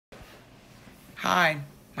Hi,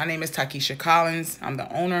 my name is Takesha Collins. I'm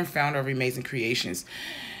the owner and founder of Amazing Creations.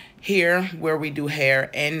 Here, where we do hair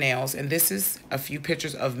and nails, and this is a few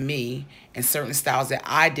pictures of me and certain styles that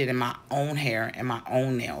I did in my own hair and my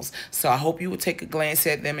own nails. So I hope you will take a glance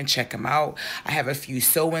at them and check them out. I have a few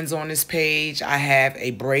sew-ins on this page. I have a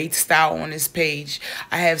braid style on this page.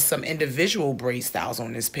 I have some individual braid styles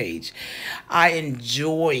on this page. I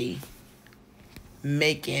enjoy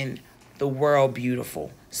making the world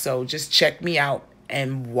beautiful. So just check me out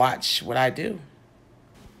and watch what I do.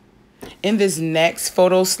 In this next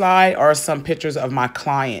photo slide are some pictures of my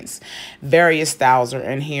clients. Various styles are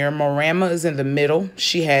in here. Morama is in the middle.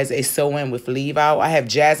 She has a sew-in with leave out. I have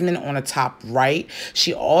Jasmine on the top right.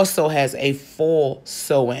 She also has a full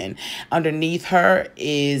sew-in. Underneath her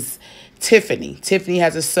is Tiffany. Tiffany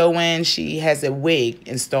has a sew-in. She has a wig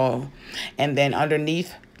installed. And then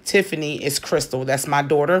underneath Tiffany is Crystal. That's my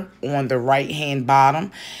daughter on the right-hand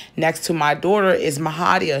bottom. Next to my daughter is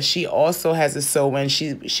Mahadia. She also has a sew-in.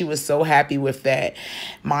 She was so happy with that.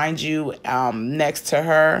 Mind you, next to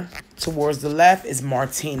her, towards the left, is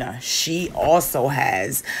Martina. She also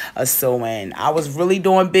has a sew-in. I was really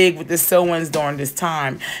doing big with the sew-ins during this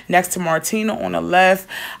time. Next to Martina on the left,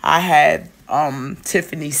 I had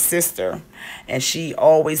Tiffany's sister, and she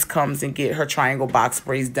always comes and get her triangle box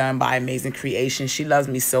braids done by Amazing Creations. She loves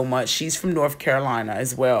me so much. She's from North Carolina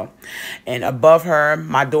as well. And above her,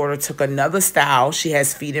 my daughter took another style. She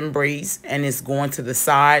has feet and braids, and it's going to the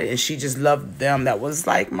side, and she just loved them. That was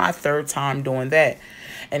like my third time doing that.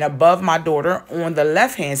 And above my daughter, on the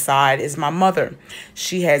left-hand side, is my mother.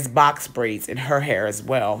 She has box braids in her hair as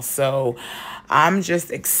well. So I'm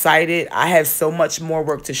just excited. I have so much more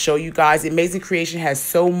work to show you guys. Amazing Creation has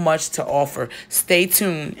so much to offer. Stay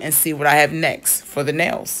tuned and see what I have next for the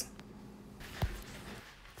nails.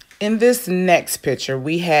 In this next picture,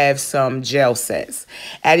 we have some gel sets.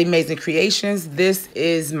 At Amazing Creations, this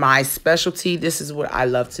is my specialty. This is what I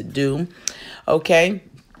love to do. Okay.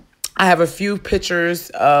 I have a few pictures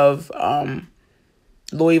of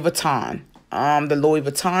Louis Vuitton. The Louis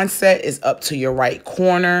Vuitton set is up to your right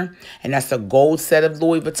corner, and that's a gold set of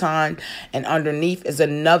Louis Vuitton. And underneath is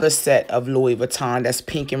another set of Louis Vuitton that's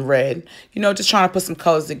pink and red. You know, just trying to put some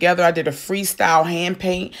colors together. I did a freestyle hand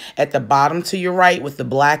paint at the bottom to your right with the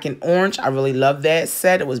black and orange. I really love that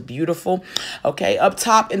set. It was beautiful. Okay, up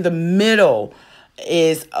top in the middle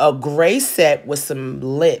is a gray set with some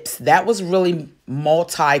lips. That was really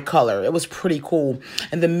multi-color. It was pretty cool.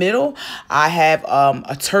 In the middle, I have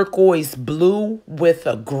a turquoise blue with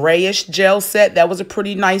a grayish gel set. That was a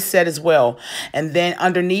pretty nice set as well. And then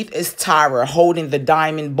underneath is Tyra holding the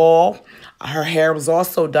diamond ball. Her hair was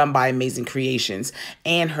also done by Amazing Creations,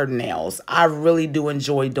 and her nails. I really do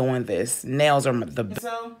enjoy doing this. Nails are the best.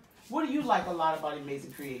 So, what do you like a lot about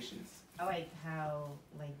Amazing Creations? I like how,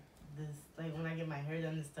 when I get my hair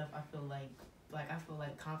done and stuff, I feel like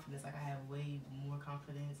confidence. Like I have way more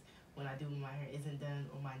confidence when I do when my hair isn't done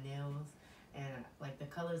or my nails. And like the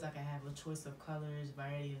colors, like I have a choice of colors,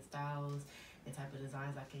 variety of styles, and type of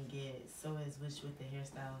designs I can get. So is with the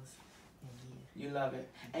hairstyles. You love it.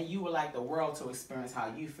 And you would like the world to experience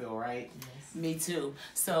how you feel, right? Yes. Me too.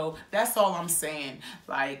 So that's all I'm saying.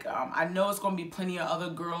 Like, I know it's going to be plenty of other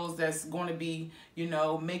girls that's going to be, you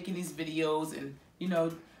know, making these videos and, you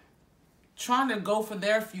know, trying to go for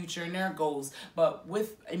their future and their goals. But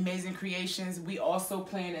with Amazing Creations, we also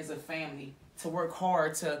plan as a family to work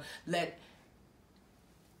hard to let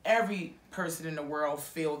every person in the world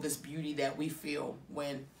feel this beauty that we feel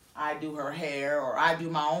when I do her hair or I do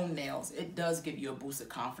my own nails. It does give you a boost of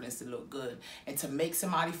confidence to look good. And to make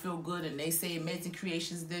somebody feel good and they say Amazing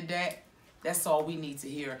Creations did that, that's all we need to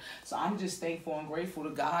hear. So I'm just thankful and grateful to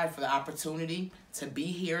God for the opportunity to be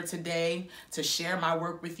here today, to share my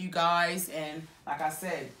work with you guys. And like I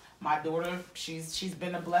said, my daughter, she's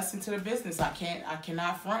been a blessing to the business. I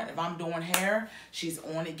cannot front. If I'm doing hair, she's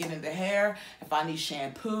on it, getting the hair. If I need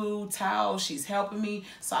shampoo, towels, she's helping me.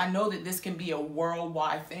 So I know that this can be a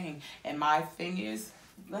worldwide thing. And my thing is,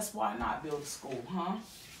 why not build a school, huh?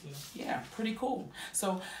 Yeah, pretty cool.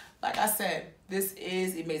 So like I said, this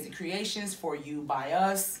is Amazing Creations, for you by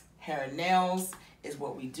us. Hair and nails is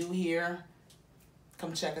what we do here.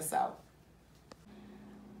 Come check us out.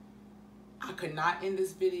 I could not end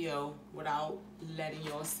this video without letting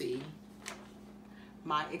y'all see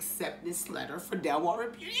my acceptance letter for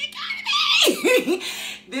Delwater Beauty Academy.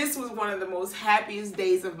 This was one of the most happiest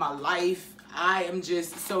days of my life. I am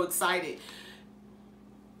just so excited.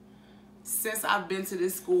 Since I've been to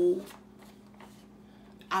this school,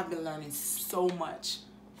 I've been learning so much.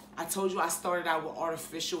 I told you I started out with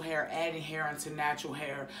artificial hair, adding hair into natural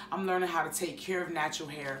hair. I'm learning how to take care of natural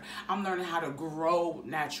hair. I'm learning how to grow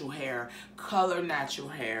natural hair, color natural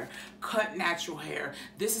hair, cut natural hair.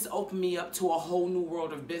 This has opened me up to a whole new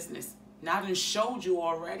world of business. Now I done showed you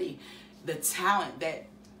already the talent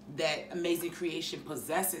that Amazing Creation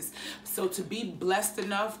possesses. So to be blessed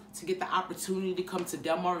enough to get the opportunity to come to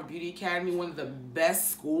Delmarva Beauty Academy, one of the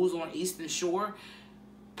best schools on Eastern Shore,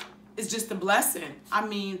 is just a blessing. I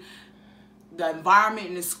mean, the environment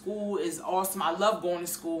in the school is awesome. I love going to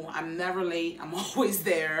school. I'm never late. I'm always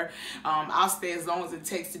there. I'll stay as long as it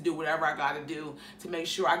takes to do whatever I got to do to make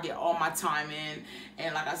sure I get all my time in.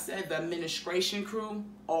 And like I said, the administration crew,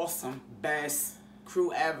 awesome. Best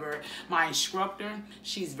crew ever. My instructor,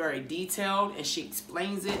 she's very detailed and she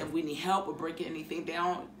explains it. If we need help with breaking anything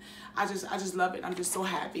down, I just love it. I'm just so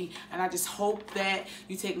happy. And I just hope that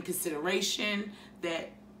you take in consideration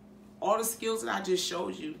that all the skills that I just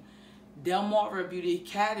showed you, Delmarva Beauty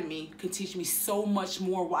Academy can teach me so much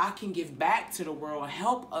more where I can give back to the world,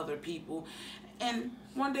 help other people, and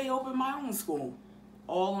one day open my own school.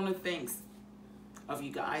 All on the thanks of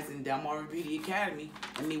you guys in Delmarva Beauty Academy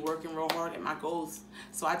and me working real hard at my goals.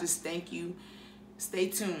 So I just thank you. Stay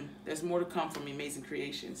tuned. There's more to come from Amazing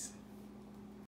Creations.